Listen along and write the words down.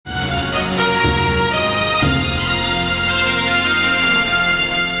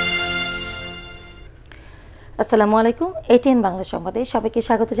আসসালামু আলাইকুম। ATN বাংলা সংবাদে সবাইকে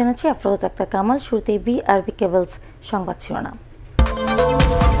স্বাগত জানাচ্ছি। আফরোজা, আক্তার, কামাল। শুরুতেই বিআরবি কেবলস সংবাদ শিরোনাম।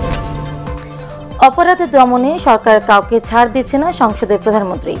 অপরাধ দমনে সরকার কাউকে ছাড় দিচ্ছে না সংসদের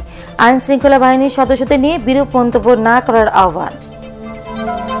প্রধানমন্ত্রী। আইন শৃঙ্খলা বাহিনীর সদস্যদের নিয়ে বিরূপ মন্তব্য না করার আহ্বান।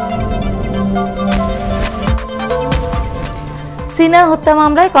 সিনা হত্যা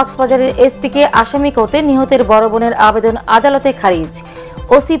মামলায় কক্সবাজারের এসপিকে আসামি করতে নিহতের বড় বোনের আবেদন আদালতে খারিজ।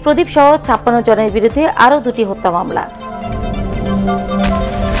 ওসি প্রদীপ সহ ৫৬ জনের বিরুদ্ধে আরও ২টি হত্যা মামলা।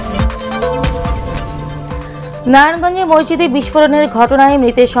 নারায়ণগঞ্জে মসজিদে বিস্ফোরণের ঘটনায়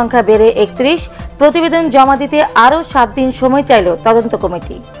মৃতের সংখ্যা বেড়ে ৩১। প্রতিবেদন জমা দিতে আরও ৭ দিন সময় চাইল তদন্ত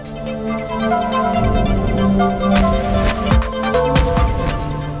কমিটি।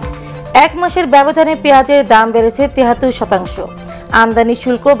 এক মাসের ব্যবধানে পেঁয়াজের দাম বেড়েছে ৭৩%। আমদানি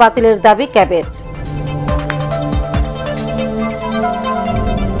শুল্ক বাতিলের দাবি ক্যাবের।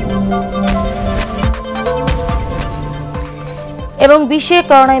 এবং বিশ্বে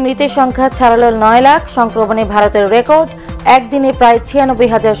করোনায় মৃতের সংখ্যা ছাড়াল ৯ লাখ। সংক্রমণে ভারতের রেকর্ড, একদিনে প্রায়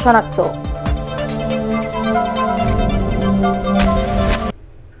 ৯৬,০০০ শনাক্ত।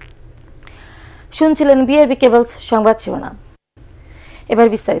 শুনছিলেন বিআরবি কেবলস সংবাদ শিরোনাম। এবার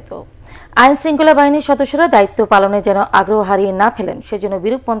বিস্তারিত। আইন শৃঙ্খলা বাহিনীর সদস্যরা দায়িত্ব পালনে যেন আগ্রহ হারিয়ে না ফেলেন সেজন্য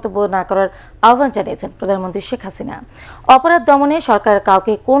বিরূপ মন্তব্য না করার আহ্বান জানিয়েছেন প্রধানমন্ত্রী শেখ হাসিনা। অপরাধ দমনে সরকার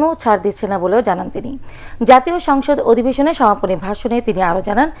কাউকে কোনো ছাড় দিচ্ছে না বলেও জানান তিনি। জাতীয় সংসদ অধিবেশনে সমাপনী ভাষণে তিনি আরও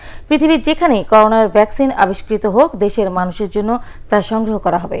জানান, পৃথিবীর যেখানেই করোনার ভ্যাকসিন আবিষ্কৃত হোক দেশের মানুষের জন্য তা সংগ্রহ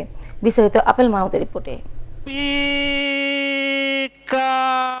করা হবে। বিস্তারিত আপেল মাহমুদের রিপোর্টে।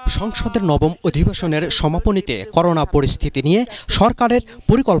 সংসদের নবম অধিবেশনের সমাপনীতে করোনা পরিস্থিতি নিয়ে সরকারের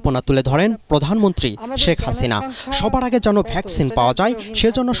পরিকল্পনা তুলে ধরেন প্রধানমন্ত্রী শেখ হাসিনা। সবার আগে যেন ভ্যাকসিন পাওয়া যায়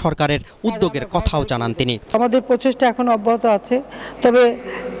সেজন্য সরকারের উদ্যোগের কথাও জানান তিনি। আমাদের প্রচেষ্টা এখন অব্যাহত আছে, তবে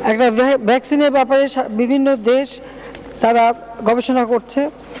একটা ভ্যাকসিনের ব্যাপারে বিভিন্ন দেশ তারা গবেষণা করছে।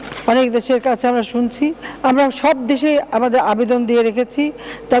 অনেক দেশের কাছে আমরা শুনছি, আমরা সব দেশে আমাদের আবেদন দিয়ে রেখেছি,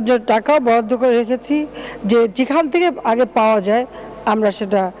 তার জন্য টাকাও বরাদ্দ করে রেখেছি যে যেখান থেকে আগে পাওয়া যায় আমরা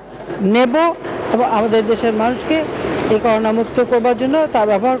সেটা নেব এবং আমাদের দেশের মানুষকে এই করোনা মুক্ত করবার জন্য তা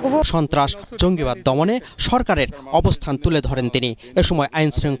ব্যবহার করব। সন্ত্রাস জঙ্গিবাদ দমনে সরকারের অবস্থান তুলে ধরেন তিনি। এ সময় আইন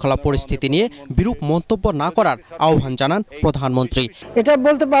শৃঙ্খলা পরিস্থিতি নিয়ে বিরূপ মন্তব্য না করার আহ্বান জানান প্রধানমন্ত্রী। এটা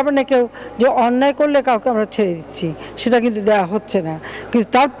বলতে পারবে না কেউ যে অন্যায় করলে কাউকে আমরা ছেড়ে দিচ্ছি, সেটা কিন্তু দেওয়া হচ্ছে না। কিন্তু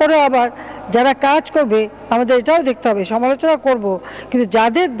তারপরে আবার যারা কাজ করবে আমাদের এটাও দেখতে হবে, সমালোচনা করব, কিন্তু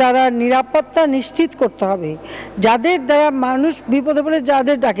যাদের দ্বারা নিরাপত্তা নিশ্চিত করতে হবে, যাদের দ্বারা মানুষ বিপদে পড়ে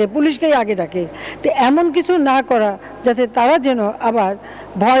যাদের ডাকে, পুলিশকেই আগে ডাকে, তো এমন কিছু না করা যাতে তারা যেন আবার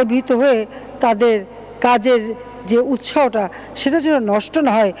ভয়ভীত হয়ে তাদের কাজের যে উৎসাহটা সেটা যেন নষ্ট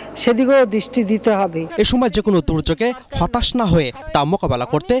না হয় সেদিকেও দৃষ্টি দিতে হবে। এ সময় যে কোনো দুর্যোগে হতাশ না হয়ে তা মোকাবেলা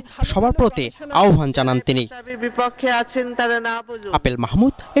করতে সবার প্রতি আহ্বান জানান তিনি। বিপক্ষে আছেন তারা না বুঝুন। Apple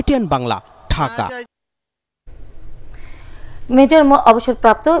Mahmud, ATN Bangla, Dhaka. Major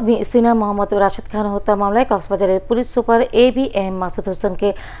অবসরপ্রাপ্ত সিনা মোহাম্মদ রাশেদ খান হত্যা মামলায় কক্সবাজারের পুলিশ সুপার ABM মাসুদ হোসেনকে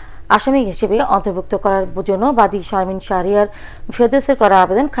আসামি হিসেবে অন্তর্ভুক্ত করার জন্য বাদী শারমিন শাহরিয়ার ফেরদৌসের করা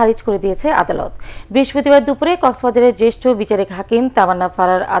আবেদন খারিজ করে দিয়েছে আদালত। বৃহস্পতিবার দুপুরে কক্সবাজারের জ্যেষ্ঠ বিচারিক হাকিম তামান্না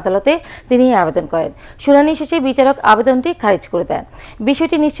ফারার আদালতে তিনি আবেদন করেন। শুনানি শেষে বিচারক আবেদনটি খারিজ করে দেন।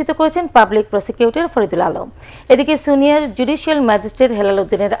 বিষয়টি নিশ্চিত করেছেন পাবলিক প্রসিকিউটর ফরিদুল আলম। এদিকে সিনিয়র জুডিশিয়াল ম্যাজিস্ট্রেট হেলাল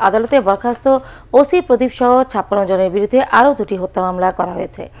উদ্দিনের আদালতে বরখাস্ত ওসি প্রদীপ সহ ৫৬ জনের বিরুদ্ধে আরও ২টি হত্যা মামলা করা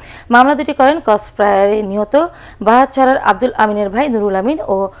হয়েছে। মামলা দুটি করেন কক্সফ্রায়ারে নিহত বাহাতছড়ার আব্দুল আমিনের ভাই নুরুল আমিন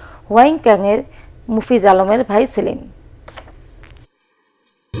ও ওয়াইং ক্যাংয়ের মুফিজ আলমের ভাই সেলিম।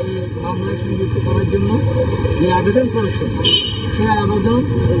 মামলায় সংযুক্ত করার জন্য যে আবেদন করেছেন সেই আবেদন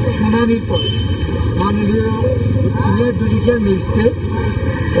শুনানির পর মাননীয় সিনিয়র জুডিশিয়াল ম্যাজিস্ট্রেট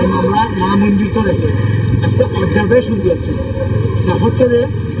এই মামলা নামঞ্জুর করে একটা অবজারভেশন দিয়েছিল। হচ্ছে যে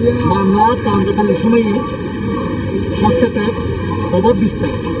মামলা তদন্তকালীন সময়ে হস্তক্ষেপ খবর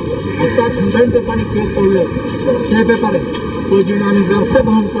বিস্তার অর্থাৎ কমপ্লেন্ট পেপারে কেউ করলে সেই ব্যাপারে প্রয়োজনীয় আইনি ব্যবস্থা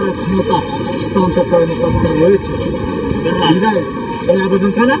গ্রহণ করার ক্ষমতা তদন্ত কর্মকর্তা রয়েছে। এই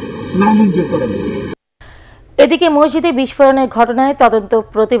আবেদনখানা নামঞ্জুর করেন। এদিকে মসজিদে বিস্ফোরণের ঘটনায় তদন্ত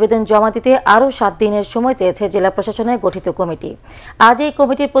প্রতিবেদন জমা দিতে আরও ৭ দিনের সময় চেয়েছে জেলা প্রশাসনের গঠিত কমিটি। আজ এই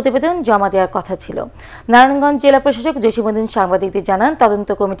কমিটির প্রতিবেদন জমা দেওয়ার কথা ছিল। নারায়ণগঞ্জ জেলা প্রশাসক জসিমউদ্দিন সাংবাদিকদের জানান, তদন্ত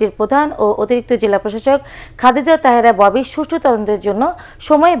কমিটির প্রধান ও অতিরিক্ত জেলা প্রশাসক খাদিজা তাহেরা ববি সুষ্ঠু তদন্তের জন্য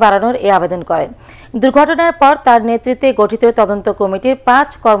সময় বাড়ানোর এই আবেদন করেন। দুর্ঘটনার পর তার নেতৃত্বে গঠিত তদন্ত কমিটির ৫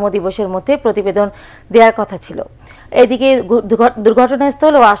 কর্মদিবসের মধ্যে প্রতিবেদন দেওয়ার কথা ছিল। এদিকে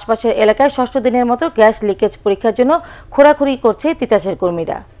দুর্ঘটনাস্থল ও আশপাশের এলাকায় ৬ষ্ঠ দিনের মতো গ্যাস লিকেজ পরীক্ষার জন্য খোঁড়াখুড়ি করছে তিতাসের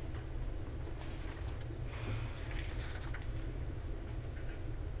কর্মীরা।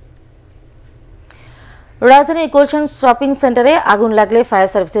 রাজধানীর গুলশান শপিং সেন্টারে আগুন লাগলে ফায়ার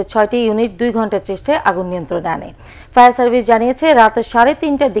সার্ভিসের 6টি ইউনিট 2 ঘন্টার চেষ্টায় আগুন নিয়ন্ত্রণে আনে। ফায়ার সার্ভিস জানিয়েছে রাত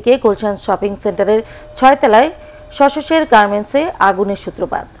 3:30টার দিকে গুলশান শপিং সেন্টারের 6 তলায় শশসের গার্মেন্টসে আগুনের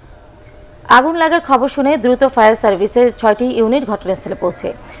সূত্রপাত। আগুন লাগার খবর শুনে দ্রুত ফায়ার সার্ভিসের 6টি ইউনিট ঘটনাস্থলে পৌঁছে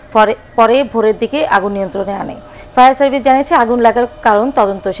পরে ভোরের দিকে আগুন নিয়ন্ত্রণে আনে। ফায়ার সার্ভিস জানিয়েছে আগুন লাগার কারণ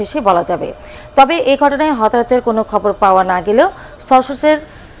তদন্ত শেষে বলা যাবে। তবে এই ঘটনায় হতাহতের কোনো খবর পাওয়া না গেলেও শশসের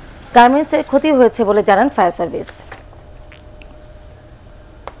গার্মেন্টসে ক্ষতি হয়েছে বলে জানান ফায়ার সার্ভিস।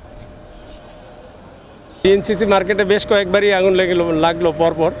 এনসিসি মার্কেটে বেশ কয়েকবারই আগুন লাগলো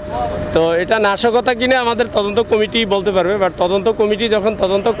পরপর, তো এটা নাশকতা কিনে আমাদের তদন্ত কমিটি বলতে পারবে, বাট তদন্ত কমিটি যখন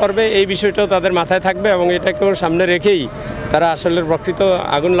তদন্ত করবে এই বিষয়টাও তাদের মাথায় থাকবে এবং এটাকেও সামনে রেখেই তারা আসলে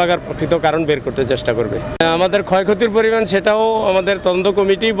আগুন লাগার প্রকৃত কারণ বের করতে চেষ্টা করবে। আমাদের ক্ষয়ক্ষতির পরিমাণ সেটাও আমাদের তদন্ত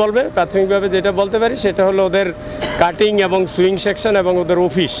কমিটি বলবে। প্রাথমিকভাবে যেটা বলতে পারি সেটা হলো ওদের কাটিং এবং সুইং সেকশন এবং ওদের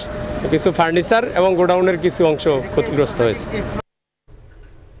অফিস, কিছু ফার্নিচার এবং গোডাউনের কিছু অংশ ক্ষতিগ্রস্ত হয়েছে।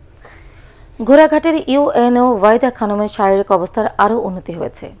 ঘোড়াঘাটের ইউএনও ওয়াহিদা খানমের শারীরিক অবস্থার আরও উন্নতি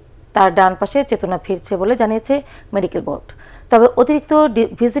হয়েছে। তার ডান পাশে চেতনা ফিরছে বলে জানিয়েছে মেডিকেল বোর্ড। তবে অতিরিক্ত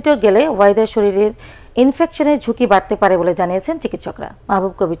ভিজিটর গেলে ওয়াহিদার শরীরের ইনফেকশনের ঝুঁকি বাড়তে পারে বলে জানিয়েছেন চিকিৎসকরা।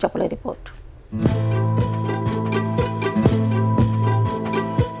 মাহবুব কবির চপলের রিপোর্ট।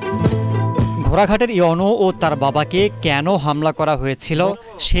 ঘোড়াঘাটের ইউএনও ও তার বাবাকে কেন হামলা করা হয়েছিল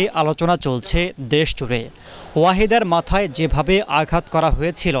সে আলোচনা চলছে দেশ জুড়ে। ওয়াহিদার মাথায় যেভাবে আঘাত করা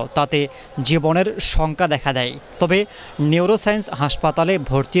হয়েছিল তাতে জীবনের শঙ্কা দেখা দেয়। তবে নিউরোসায়েন্স হাসপাতালে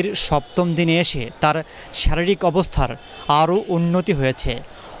ভর্তির 7ম দিনে এসে তার শারীরিক অবস্থার আরও উন্নতি হয়েছে।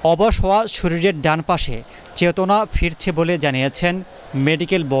 অবশ হওয়া শরীরের ডান পাশে চেতনা ফিরছে বলে জানিয়েছেন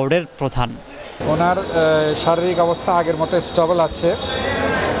মেডিকেল বোর্ডের প্রধান। ওনার শারীরিক অবস্থা আগের মতো স্টেবল আছে,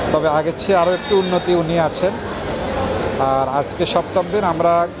 তবে আগের চেয়ে আরও একটু উন্নতি উনি আছেন। আর আজকে 7ম দিন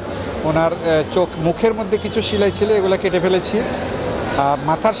আমরা ওনার মুখের মধ্যে কিছু সিলাই ছিল, এগুলো কেটে ফেলেছি। আর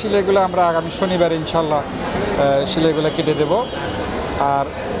মাথার সিলাইগুলো আমরা আগামী শনিবার ইনশাল্লাহ সিলাইগুলো কেটে দেব। আর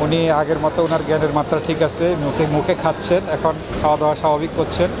উনি আগের মতো ওনার জ্ঞানের মাত্রা ঠিক আছে, মুখে খাচ্ছেন, এখন খাওয়া দাওয়া স্বাভাবিক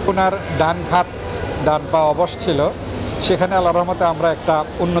করছেন। ওনার ডান হাত ডান পা অবশ ছিল, সেখানে আল্লাহর রহমতে আমরা একটা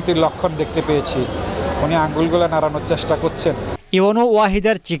উন্নতির লক্ষণ দেখতে পেয়েছি। উনি আঙ্গুলগুলো নাড়ানোর চেষ্টা করছেন। ইউএনও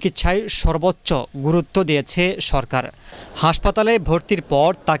ওয়াহিদার চিকিৎসায় সর্বোচ্চ গুরুত্ব দিয়েছে সরকার। হাসপাতালে ভর্তির পর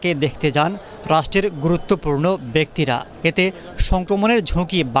তাকে দেখতে যান রাষ্ট্রের গুরুত্বপূর্ণ ব্যক্তিরা। এতে সংক্রমণের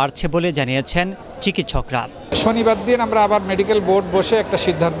ঝুঁকি বাড়ছে বলে জানিয়েছেন চিকিৎসকরা। শনিবার দিন আমরা আবার মেডিকেল বোর্ড বসে একটা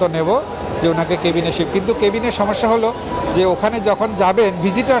সিদ্ধান্ত নেব যে ওনাকে কেবিনে কিন্তু কেবিনের সমস্যা হলো যে ওখানে যখন যাবেন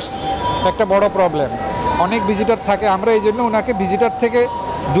ভিজিটার্স একটা বড় প্রবলেম, অনেক ভিজিটার থাকে। আমরা এই জন্য ওনাকে ভিজিটার থেকে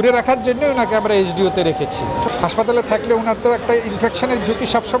দূরে রাখার জন্য ওনাকে আমরা এইচডিওতে রেখেছি। হাসপাতালে থাকলে ওনার তো একটা ইনফেকশনের ঝুঁকি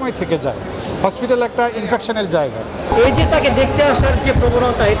সবসময় থেকে যায়। হসপিটাল একটা ইনফেকশনের জায়গা। এই যে তাকে দেখতে আসার যে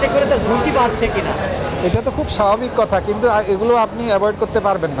প্রবণতা, এতে করে তার ঝুঁকি বাড়ছে কিনা? এটা তো খুব স্বাভাবিক কথা, কিন্তু এগুলো আপনি অ্যাভয়েড করতে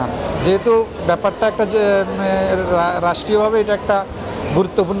পারবেন না, যেহেতু ব্যাপারটা একটা রাষ্ট্রীয়ভাবে এটা একটা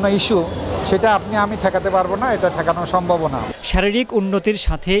গুরুত্বপূর্ণ ইস্যু। সেটা আমি ঠেকাতে পারবো না, এটা ঠেকানো সম্ভব না। শারীরিক উন্নতির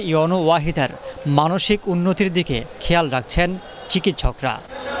সাথে ইউএনও ওয়াহিদার মানসিক উন্নতির দিকে খেয়াল রাখছেন চিকিৎসকরা।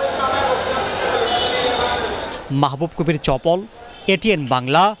 মাহবুব কবির চপল, এটিএন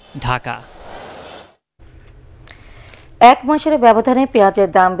বাংলা, ঢাকা। 1 মাসের ব্যবধানে পেঁয়াজের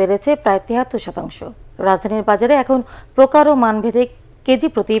দাম বেড়েছে প্রায় 73%। রাজধানীর বাজারে এখন প্রকার ও মানভেদে কেজি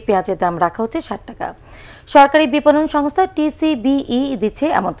প্রতি পেঁয়াজের দাম রাখা হচ্ছে 60 টাকা। সরকারি বিপণন সংস্থা টিসিবিই দিচ্ছে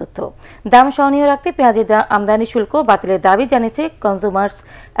এমন তথ্য। দাম সহনীয় রাখতে পেঁয়াজের আমদানি শুল্ক বাতিলের দাবি জানিয়েছে কনজিউমার্স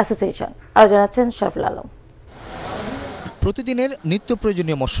অ্যাসোসিয়েশন। আরও জানাচ্ছেন শরফুল আলম। প্রতিদিনের নিত্য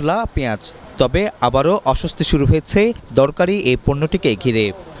প্রয়োজনীয় মশলা পেঁয়াজ, তবে আবারও অস্বস্তি শুরু হয়েছে দরকারি এই পণ্যটিকে ঘিরে।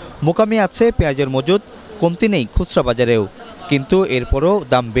 মোকামে আছে পেঁয়াজের মজুদ, কমতি নেই খুচরা বাজারেও, কিন্তু এরপরও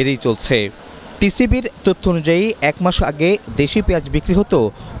দাম বেড়েই চলছে। টিসিবির তথ্য অনুযায়ী 1 মাস আগে দেশি পেঁয়াজ বিক্রি হতো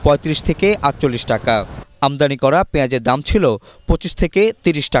 35 থেকে 48 টাকা। আমদানি করা পেঁয়াজের দাম ছিল 25 থেকে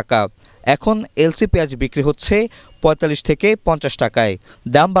 30 টাকা। এখন এলসি পেঁয়াজ বিক্রি হচ্ছে 45 থেকে 50 টাকায়।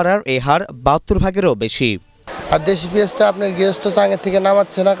 দাম বাড়ার এই হার 72 ভাগেরও বেশি। আর দেশি পেঁয়াজটা আপনার গৃহস্থ চাঙের থেকে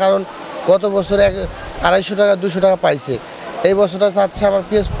নামাচ্ছে না, কারণ গত বছর 250 টাকা 200 টাকা পাইছে। এই বছরটা চাচ্ছে আমার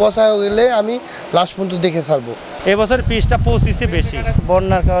পেঁয়াজ পচা হয়ে গেলে আমি লাস্ট পর্যন্ত দেখে ছাড়বো। এবছর পিসটা পৌঁছেছে বেশি,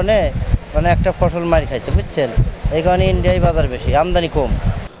 বন্যার কারণে মানে একটা ফসল মারি খাইছে, বুঝছেন? এই কারণে ইন্ডিয়ায় বাজার বেশি, আমদানি কম।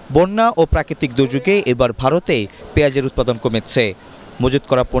 বন্যা ও প্রাকৃতিক দুর্যোগে এবার ভারতে পেঁয়াজের উৎপাদন কমেছে, মজুত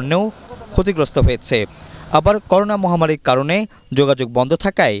করা পণ্যও ক্ষতিগ্রস্ত হয়েছে। আবার করোনা মহামারীর কারণে যোগাযোগ বন্ধ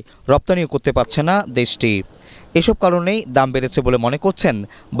থাকায় রপ্তানিও করতে পারছে না দেশটি। এসব কারণেই দাম বেড়েছে বলে মনে করছেন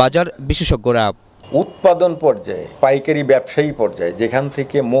বাজার বিশেষজ্ঞরা। উৎপাদন পর্যায়ে, পাইকারি ব্যবসায়ী পর্যায়ে, যেখান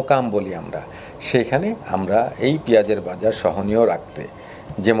থেকে মোকাম বলি আমরা, সেখানে আমরা এই পেঁয়াজের বাজার সহনীয় রাখতে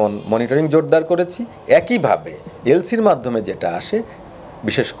যেমন মনিটরিং জোরদার করেছি, একইভাবে এলসির মাধ্যমে যেটা আসে,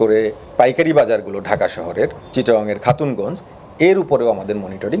 বিশেষ করে পাইকারি বাজারগুলো ঢাকা শহরের, চিটাগাংয়ের খাতুনগঞ্জ, এর উপরেও আমাদের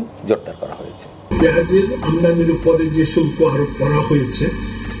মনিটরিং জোরদার করা হয়েছে। পেঁয়াজের আমদানির উপরে যে শুল্ক আরোপ করা হয়েছে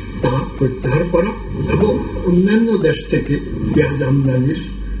তা প্রত্যাহার করা এবং অন্যান্য দেশ থেকে পেঁয়াজ আমদানির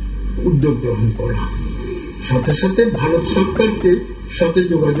উদ্যোগ গ্রহণ করা, সাথে সাথে ভারত সরকারকে সাথে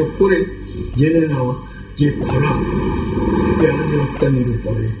যোগাযোগ করে জেনে নেওয়া যে তারা পেঁয়াজ রপ্তানির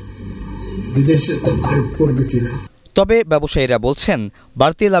উপরে বিদেশে তা আরোপ করবে কিনা। তবে ব্যবসায়ীরা বলছেন,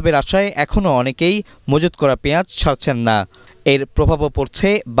 বাড়তি লাভের আশায় এখনও অনেকেই মজুত করা পেঁয়াজ ছাড়ছেন না। এর প্রভাবও পড়ছে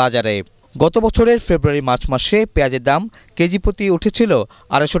বাজারে। গত বছরের ফেব্রুয়ারি-মার্চ মাসে পেঁয়াজের দাম কেজি প্রতি উঠেছিল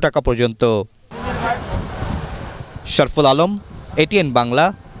 250 টাকা পর্যন্ত। শরফুল আলম, ATN বাংলা,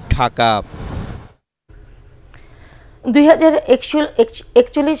 ঢাকা।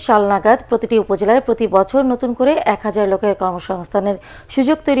 2041 সাল নাগাদ প্রতিটি উপজেলায় প্রতি বছর নতুন করে 1000 লোকের কর্মসংস্থানের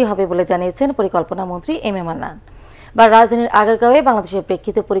সুযোগ তৈরি হবে বলে জানিয়েছেন পরিকল্পনা মন্ত্রী এম.এ. মান্নান। বা রাজধানীর আগারগাঁওয়ে বাংলাদেশের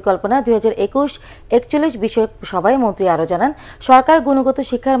প্রেক্ষিত পরিকল্পনা 2021-41 বিষয়ক সভায় মন্ত্রী আরও জানান, সরকার গুণগত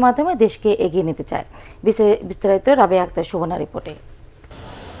শিক্ষার মাধ্যমে দেশকে এগিয়ে নিতে চায়। বিস্তারিত রাবেয়া আক্তার সুবর্ণা রিপোর্টে।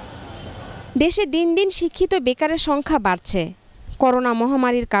 দেশে দিন দিন শিক্ষিত বেকারের সংখ্যা বাড়ছে। করোনা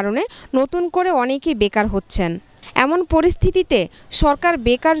মহামারীর কারণে নতুন করে অনেকেই বেকার হচ্ছেন। এমন পরিস্থিতিতে সরকার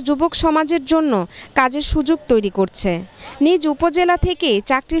বেকার যুবক সমাজের জন্য কাজের সুযোগ তৈরি করছে। নিজ উপজেলা থেকে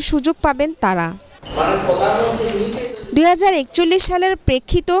চাকরির সুযোগ পাবেন তারা। 2041 সালের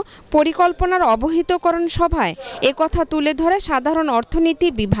প্রেক্ষিত পরিকল্পনার অবহিতকরণ সভায় একথা তুলে ধরে সাধারণ অর্থনীতি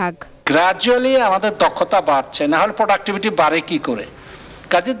বিভাগ। গ্র্যাজুয়ালি আমাদের দক্ষতা বাড়ছে, না হলে প্রোডাক্টিভিটি বাড়ে কি করে?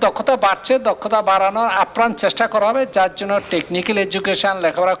 কাজের দক্ষতা বাড়ছে, দক্ষতা বাড়ানোর আপ্রাণ চেষ্টা করা হবে, যার জন্য টেকনিক্যাল এডুকেশন,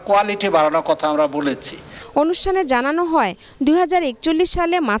 লেখাপড়া কোয়ালিটি বাড়ানোর কথা আমরা বলেছি। অনুষ্ঠানে জানানো হয় 2041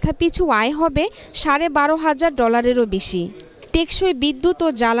 সালে মাথাপিছু আয় হবে $12,500 বেশি। টেকসই বিদ্যুৎ ও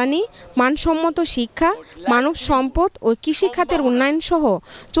জ্বালানি, মানসম্মত শিক্ষা, মানব সম্পদ ও কৃষিখাতের উন্নয়ন সহ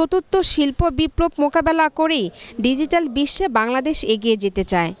চতুর্থ শিল্প বিপ্লব মোকাবেলা করেই ডিজিটাল বিশ্বে বাংলাদেশ এগিয়ে যেতে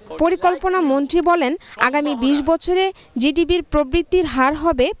চায়। পরিকল্পনা মন্ত্রী বলেন, আগামী 20 বছরে জিডিপির প্রবৃদ্ধির হার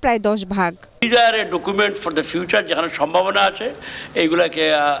হবে প্রায় 10 ভাগ। ডকুমেন্ট ফর দ্য ফিউচার, যেখানে সম্ভাবনা আছে এইগুলাকে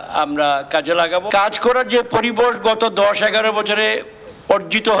আমরা কাজে লাগাবো। কাজ করার যে পরিবেশ গত 10-11 বছরে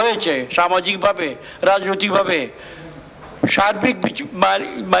অর্জিত হয়েছে, সামাজিকভাবে, রাজনৈতিকভাবে, সার্বিক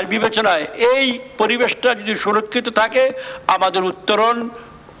বিবেচনায় এই পরিবেশটা যদি সুরক্ষিত থাকে, আমাদের উত্তরণ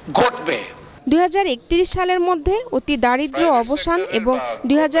ঘটবে। 2031 সালের মধ্যে অতি দারিদ্র্য অবসান এবং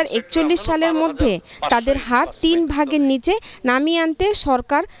 2041 সালের মধ্যে তাদের হার 3 ভাগের নিচে নামিয়ে আনতে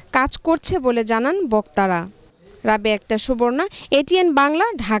সরকার কাজ করছে বলে জানান বক্তারা। রাবেয়া আক্তার সুবর্ণা, ATN বাংলা,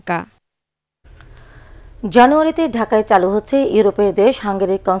 ঢাকা। জানুয়ারিতে ঢাকায় চালু হচ্ছে ইউরোপের দেশ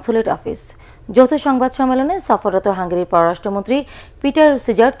হাঙ্গেরির কনসুলেট অফিস। যৌথ সংবাদ সম্মেলনে সফররত হাঙ্গেরির পররাষ্ট্রমন্ত্রী পিটার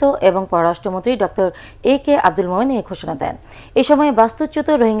সিজার্তো এবং পররাষ্ট্রমন্ত্রী ডক্টর AK আব্দুল মোমেন এই ঘোষণা দেন। এ সময় বাস্তুচ্যুত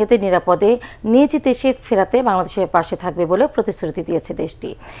রোহিঙ্গাদের নিরাপদে নিজ দেশে ফেরাতে বাংলাদেশের পাশে থাকবে বলে প্রতিশ্রুতি দিয়েছে দেশটি।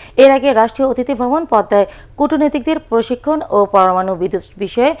 এর আগে রাষ্ট্রীয় অতিথি ভবন পদ্মায় কূটনীতিকদের প্রশিক্ষণ ও পরমাণু বিদ্যুৎ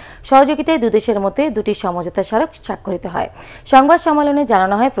বিষয়ে সহযোগিতায় দুদেশের মধ্যে 2টি সমঝোতা স্মারক স্বাক্ষরিত হয়। সংবাদ সম্মেলনে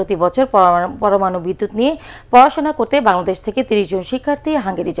জানানো হয়, প্রতি বছর পরমাণু বিদ্যুৎ নিয়ে পড়াশোনা করতে বাংলাদেশ থেকে 30 জন শিক্ষার্থী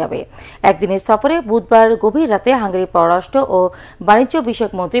হাঙ্গেরি যাবে। একদিনের সফরে বুধবার গভীর রাতে হাঙ্গেরির পররাষ্ট্র ও বাণিজ্য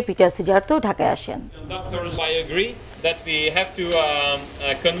বিষয়ক মন্ত্রী পিটার সিজার্তো ঢাকায় আসেন। That we have to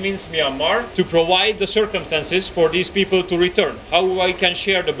convince Myanmar to provide the circumstances for these people to return. How I can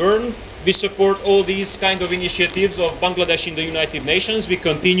share the burden. We support all these kind of initiatives of Bangladesh in the United Nations. We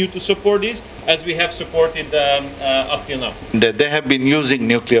continue to support this as we have supported up till now. They have been using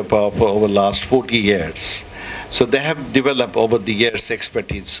nuclear power for over the last 40 years. So they have developed over the years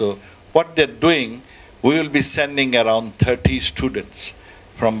expertise. So what they're doing, we will be sending around 30 students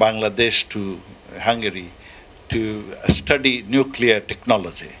from Bangladesh to Hungary to study nuclear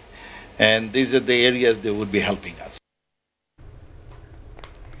technology, and these are the areas they would be helping us.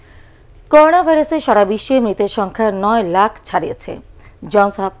 Corona ভাইরাসে সারা বিশ্বে মৃতের সংখ্যা 9 lakh ছাড়িয়েছে।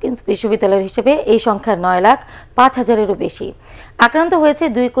 Johns Hopkins বিশ্ববিদ্যালয়ের হিসেবে এই সংখ্যা 9,05,000-এরও বেশি। আক্রান্ত হয়েছে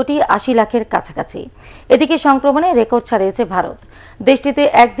 2,80,00,000-এর কাছাকাছি। এদিকে সংক্রমণে রেকর্ড ছাড়িয়েছে ভারত। দেশটিতে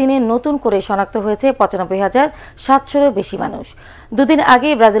একদিনে নতুন করে শনাক্ত হয়েছে 95,700-এরও বেশি মানুষ। দুদিন আগে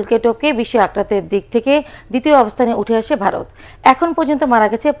ব্রাজিলকে টপকে বিশ্ব আক্রান্তের দিক থেকে দ্বিতীয় অবস্থানে উঠে আসে ভারত। এখন পর্যন্ত মারা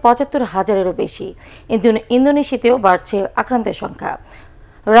গেছে 75,000-এরও বেশি। ইন্দোনেশিয়াতেও বাড়ছে আক্রান্তের সংখ্যা।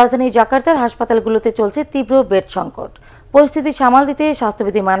 রাজধানী জাকার্তার হাসপাতালগুলোতে চলছে তীব্র বেড সংকট। পরিস্থিতি সামাল দিতে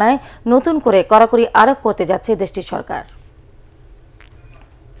স্বাস্থ্যবিধি মানায় নতুন করে কড়াকড়ি আরোপ করতে যাচ্ছে দেশটির সরকার।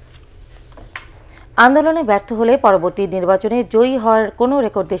 আন্দোলনে ব্যর্থ হলে পরবর্তী নির্বাচনে জয়ী হওয়ার কোনো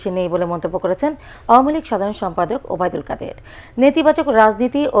রেকর্ড দেশে নেই বলে মন্তব্য করেছেন আওয়ামী লীগ সাধারণ সম্পাদক ওবায়দুল কাদের। নেতিবাচক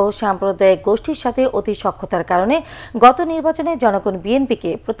রাজনীতি ও সাম্প্রদায়িক গোষ্ঠীর সাথে অতি সখ্যতার কারণে গত নির্বাচনে জনগণ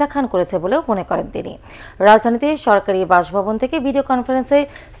বিএনপিকে প্রত্যাখ্যান করেছে বলেও মনে করেন তিনি। রাজধানীতে সরকারি বাসভবন থেকে ভিডিও কনফারেন্সে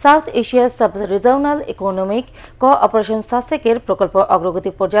south Asia sub regional economic cooperation সাসেকের প্রকল্প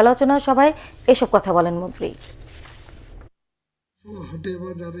অগ্রগতি পর্যালোচনা সভায় এসব কথা বলেন মন্ত্রী।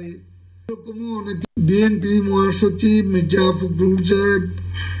 বিএনপি মহাসচিব মির্জা ফখরুল সাহেব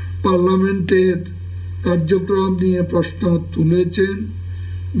পার্লামেন্টের কার্যক্রম নিয়ে প্রশ্ন তুলেছেন।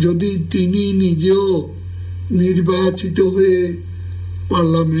 যদি তিনি নিজেও নির্বাচিত হয়ে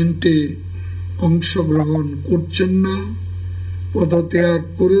পার্লামেন্টে অংশগ্রহণ করছেন না, পদত্যাগ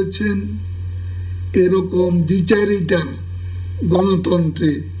করেছেন, এরকম দ্বিচারিতা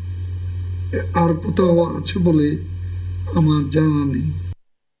গণতন্ত্রে আর কোথাও আছে বলে আমার জানা নেই।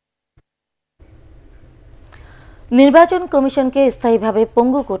 নির্বাচন কমিশনকে স্থায়ীভাবে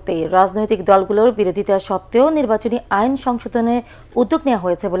পঙ্গু করতে রাজনৈতিক দলগুলোর বিরোধিতা সত্ত্বেও নির্বাচনী আইন সংশোধনের উদ্যোগ নেওয়া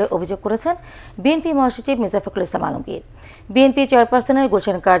হয়েছে বলে অভিযোগ করেছেন বিএনপি মহাসচিব মির্জা ফখরুল ইসলাম আলমগীর। বিএনপি চেয়ারপারসনের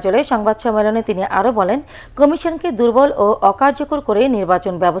গুলশান কার্যালয়ে সংবাদ সম্মেলনে তিনি আরও বলেন, কমিশনকে দুর্বল ও অকার্যকর করে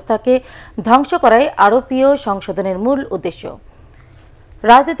নির্বাচন ব্যবস্থাকে ধ্বংস করাই আরোপীয় সংশোধনের মূল উদ্দেশ্য।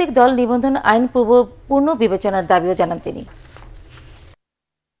 রাজনৈতিক দল নিবন্ধন আইন পূর্ণ বিবেচনার দাবিও জানান তিনি।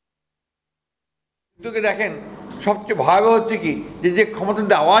 দেখেন, সবচেয়ে ভয়াবহ হচ্ছে কি, যে ক্ষমতা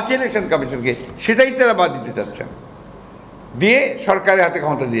দেওয়া আছে ইলেকশন কমিশনকে, সেটাই তারা বাদ দিতে চাচ্ছেন, দিয়ে সরকারের হাতে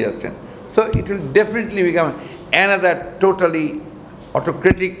ক্ষমতা দিয়ে যাচ্ছেন। So it will definitely become another totally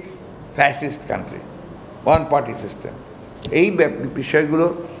autocratic fascist country, one party system. এই বিষয়গুলো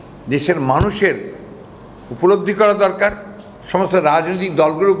দেশের মানুষের উপলব্ধি করা দরকার, সমস্ত রাজনৈতিক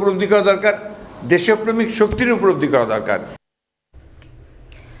দলগুলো উপলব্ধি করা দরকার, দেশপ্রেমিক শক্তির উপলব্ধি করা দরকার।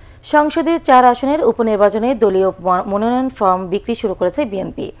 সংসদের 4 আসনের উপনির্বাচনে দলীয় মনোনয়ন ফর্ম বিক্রি শুরু করেছে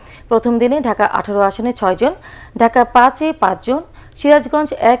বিএনপি। প্রথম দিনে ঢাকা 18 আসনে 6 জন, ঢাকা 5-এ 5 জন, সিরাজগঞ্জ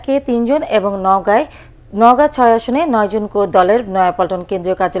 1-এ 3 জন এবং নওগাঁ 6 আসনে 9 জন দলের নয়াপল্টন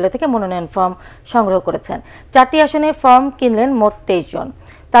কেন্দ্রীয় কার্যালয় থেকে মনোনয়ন ফর্ম সংগ্রহ করেছেন। 4টি আসনে ফর্ম কিনলেন মোট 23 জন।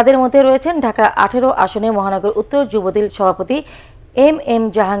 তাদের মধ্যে রয়েছেন ঢাকা 18 আসনে মহানগর উত্তর যুবদল সভাপতি এম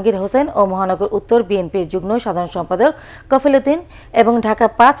জাহাঙ্গীর হোসেন ও মহানগর উত্তর বিএনপির যুগ্ম সাধারণ সম্পাদক কফিল উদ্দিন এবং ঢাকা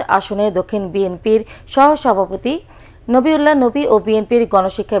 5 আসনে দক্ষিণ বিএনপির সহসভাপতি নবিউল্লাহ নবী ও বিএনপির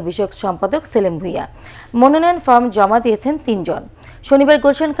গণশিক্ষা বিষয়ক সম্পাদক সেলিম ভুইয়া। মনোনয়ন ফর্ম জমা দিয়েছেন 3 জন। শনিবার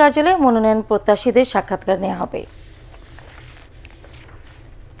গুলশান কার্যালয়ে মনোনয়ন প্রত্যাশীদের সাক্ষাৎকার নেওয়া হবে।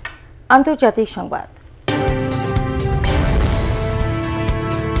 আন্তর্জাতিক সংবাদ।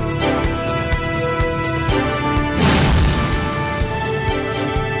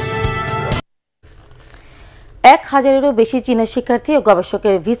 এক হাজারেরও বেশি চীনের শিক্ষার্থী ও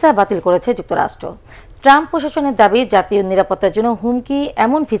গবেষকের ভিসা বাতিল করেছে যুক্তরাষ্ট্র। ট্রাম্প প্রশাসনের দাবি, জাতীয় নিরাপত্তার জন্য হুমকি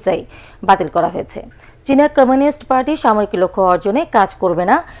এমন ভিসাই বাতিল করা হয়েছে। চীনের কমিউনিস্ট পার্টি সামরিক লক্ষ্য অর্জনে কাজ করবে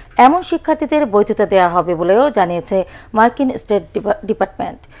না এমন শিক্ষার্থীদের বৈধতা দেওয়া হবে বলেও জানিয়েছে মার্কিন স্টেট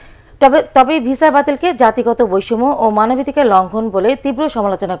ডিপার্টমেন্ট। তবে ভিসা বাতিলকে জাতিগত বৈষম্য ও মানবাধিকার লঙ্ঘন বলে তীব্র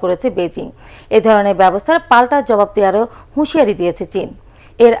সমালোচনা করেছে বেইজিং। এ ধরনের ব্যবস্থার পাল্টা জবাব দেওয়ারও হুঁশিয়ারি দিয়েছে চীন।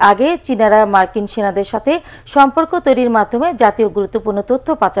 এর আগে চীনারা মার্কিন সেনাদের সাথে সম্পর্ক তৈরির মাধ্যমে জাতীয় গুরুত্বপূর্ণ তথ্য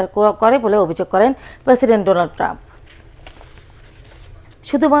পাচার করে বলে অভিযোগ করেন প্রেসিডেন্ট ডোনাল্ড ট্রাম্প।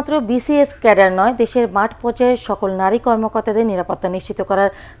 শুধুমাত্র বিসিএস ক্যাডার নয়, দেশের মাঠ পর্যায়ের সকল নারী কর্মকর্তাদের নিরাপত্তা নিশ্চিত করার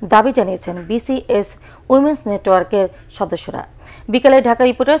দাবি জানিয়েছেন বিসিএস উইমেন্স নেটওয়ার্কের সদস্যরা। বিকালে ঢাকা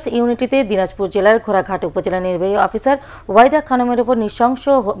রিপোর্টার্স ইউনিটিতে দিনাজপুর জেলার ঘোড়াঘাট উপজেলা নির্বাহী অফিসার ওয়াইদা খানমের উপর নৃশংস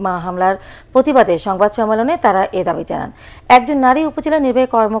হামলার প্রতিবাদে সংবাদ সম্মেলনে তারা এ দাবি জানান। একজন নারী উপজেলা নির্বাহী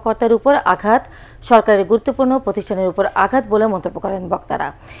কর্মকর্তার উপর আঘাত সরকারের গুরুত্বপূর্ণ প্রতিষ্ঠানের উপর আঘাত বলে মন্তব্য করেন বক্তারা।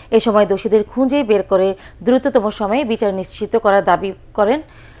 এ সময় দোষীদের খুঁজে বের করে দ্রুততম সময়ে বিচার নিশ্চিত করার দাবি করেন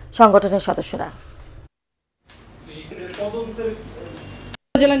সংগঠনের সদস্যরা।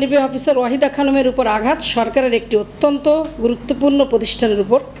 জেলা নির্বাহী অফিসার ওয়াহিদা খানমের উপর আঘাত সরকারের একটি অত্যন্ত গুরুত্বপূর্ণ প্রতিষ্ঠানের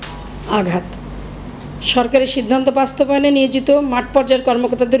উপর আঘাত। সরকারি সিদ্ধান্ত বাস্তবায়নে নিয়োজিত মাঠ পর্যায়ের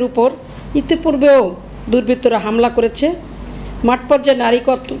কর্মকর্তাদের উপর ইতিপূর্বেও দুর্বৃত্তরা হামলা করেছে। মাঠ পর্যায়ে নারী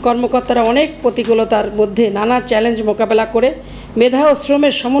কর্মকর্তারা অনেক প্রতিকূলতার মধ্যে নানা চ্যালেঞ্জ মোকাবেলা করে মেধা ও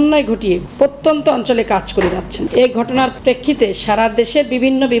শ্রমের সমন্বয় ঘটিয়ে প্রত্যন্ত অঞ্চলে কাজ করে যাচ্ছেন। এই ঘটনার প্রেক্ষিতে সারা দেশের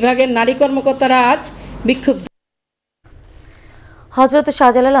বিভিন্ন বিভাগের নারী কর্মকর্তারা আজ বিক্ষুব্ধ। হযরত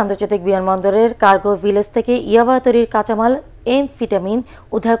শাহজালাল আন্তর্জাতিক বিমানবন্দরের কার্গো ভিলেজ থেকে ইয়াবা তৈরির কাঁচামাল এমফিটামিন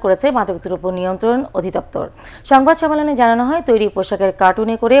উদ্ধার করেছে মাদকদ্রব্য নিয়ন্ত্রণ অধিদপ্তর। সংবাদ সম্মেলনে জানানো হয়, তৈরি পোশাকের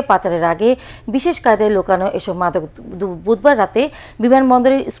কার্টুনে করে পাচারের আগে বিশেষ কায়দায় লুকানো এসব মাদক বুধবার রাতে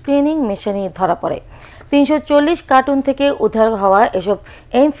বিমানবন্দরের স্ক্রিনিং মেশিনে ধরা পড়ে। 340 কার্টুন থেকে উদ্ধার হওয়া এসব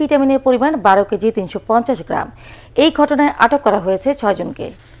এমফিটামিনের পরিমাণ 12 কেজি 350 গ্রাম। এই ঘটনায় আটক করা হয়েছে 6 জনকে।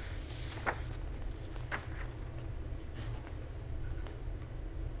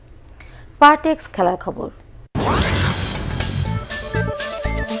 পার্টেক্স খেলার খবর।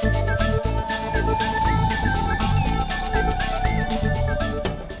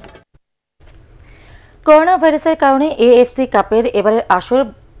 করোনা ভাইরাসের কারণে এএফসি কাপের এবারের আসর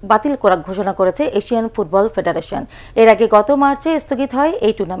বাতিল করা ঘোষণা করেছে এশিয়ান ফুটবল ফেডারেশন। এর আগে গত মার্চে স্থগিত হয়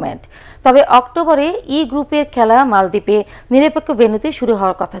এই টুর্নামেন্ট। তবে অক্টোবরে ই গ্রুপের খেলা মালদ্বীপে নিরপেক্ষ ভেন্যুতে শুরু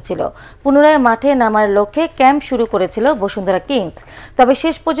হওয়ার কথা ছিল। পুনরায় মাঠে নামার লক্ষ্যে ক্যাম্প শুরু করেছিল বসুন্ধরা কিংস, তবে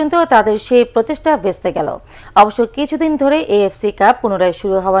শেষ পর্যন্ত তাদের সেই প্রচেষ্টা ভেস্তে গেল। অবশ্য কিছুদিন ধরে এএফসি কাপ পুনরায়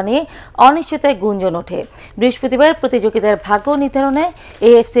শুরু হওয়া নিয়ে অনিশ্চয়তায় গুঞ্জন ওঠে। বৃহস্পতিবার প্রতিযোগিতার ভাগ্য নির্ধারণে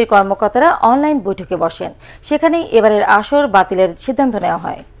এএফসির কর্মকর্তারা অনলাইন বৈঠকে বসেন। সেখানেই এবারের আসর বাতিলের সিদ্ধান্ত নেওয়া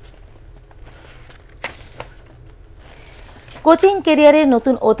হয়। কোচিং ক্যারিয়ারের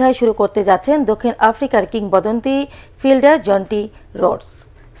নতুন অধ্যায় শুরু করতে যাচ্ছেন দক্ষিণ আফ্রিকার কিংবদন্তি ফিল্ডার জন্টি রোডস।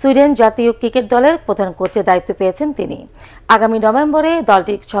 সুইডেন জাতীয় ক্রিকেট দলের প্রধান কোচের দায়িত্ব পেয়েছেন তিনি। আগামী নভেম্বরে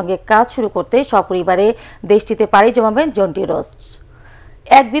দলটির সঙ্গে কাজ শুরু করতে সপরিবারে দেশটিতে পাড়ি জমাবেন জন্টি রোডস।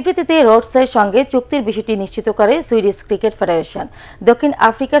 এক বিবৃতিতে রোডসের সঙ্গে চুক্তির বিষয়টি নিশ্চিত করে সুইডিশ ক্রিকেট ফেডারেশন। দক্ষিণ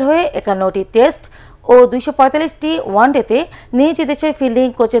আফ্রিকার হয়ে 51টি টেস্ট ও 245টি ওয়ানডেতে নিজ দেশের ফিল্ডিং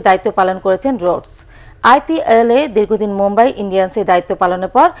কোচের দায়িত্ব পালন করেছেন রোডস। আইপিএলে দীর্ঘদিন মুম্বাই ইন্ডিয়ান্সের দায়িত্ব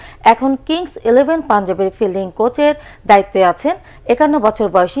পালনের পর এখন কিংস 11 পাঞ্জাবের ফিল্ডিং কোচের দায়িত্বে আছেন 51 বছর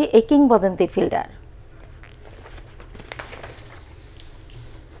বয়সী এই কিংবদন্তি ফিল্ডার।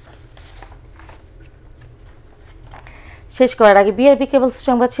 শেষ করার আগে বিআরবি কেবলস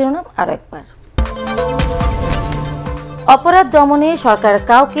সংবাদ শিরোনাম আরো একবার। অপরাধ দমনে সরকার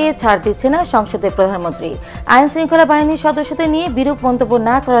কাউকে ছাড় দিচ্ছে না সংসদের প্রধানমন্ত্রী। আইন শৃঙ্খলা বাহিনীর সদস্যদের নিয়ে বিরূপ মন্তব্য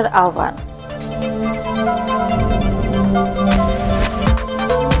না করার আহ্বান।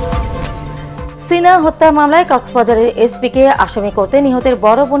 সিনা হত্যা মামলায় কক্সবাজারের এসপিকে আসামি করতে নিহতের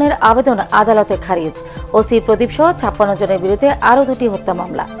বড় বোনের আবেদন আদালতে খারিজ। ওসি প্রদীপ সহ 56 জনের বিরুদ্ধে আরও 2টি হত্যা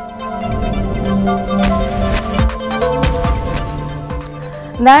মামলা।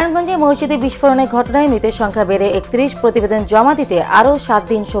 নারায়ণগঞ্জে মসজিদে বিস্ফোরণের ঘটনায় মৃতের সংখ্যা বেড়ে 31। প্রতিবেদন জমা দিতে আরও 7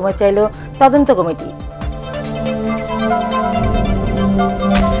 দিন সময় চাইল তদন্ত কমিটি।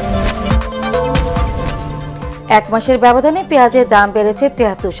 এক মাসের ব্যবধানে পেঁয়াজের দাম বেড়েছে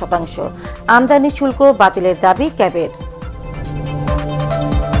 73%। আমদানি শুল্ক বাতিলের দাবি ক্যাবের।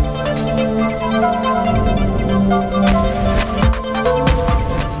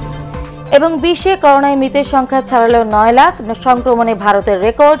 এবং বিশ্বে করোনায় মৃতের সংখ্যা ছাড়ালো 9 লাখ। সংক্রমণে ভারতের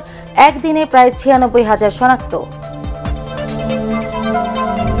রেকর্ড, একদিনে প্রায় 96,000 শনাক্ত।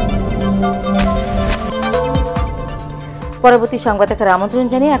 পরবর্তী সংবাদ দেখার আমন্ত্রণ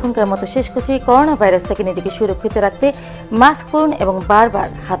জানিয়ে এখনকার মতো শেষ করছি। করোনা ভাইরাস থেকে নিজেকে সুরক্ষিত রাখতে মাস্ক পরুন এবং বারবার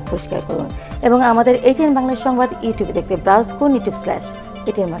হাত পরিষ্কার করুন। এবং আমাদের এটিএন বাংলা সংবাদ ইউটিউবে দেখতে ব্রাউজ করুন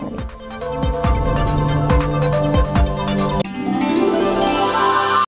youtube/ATN Bangla News।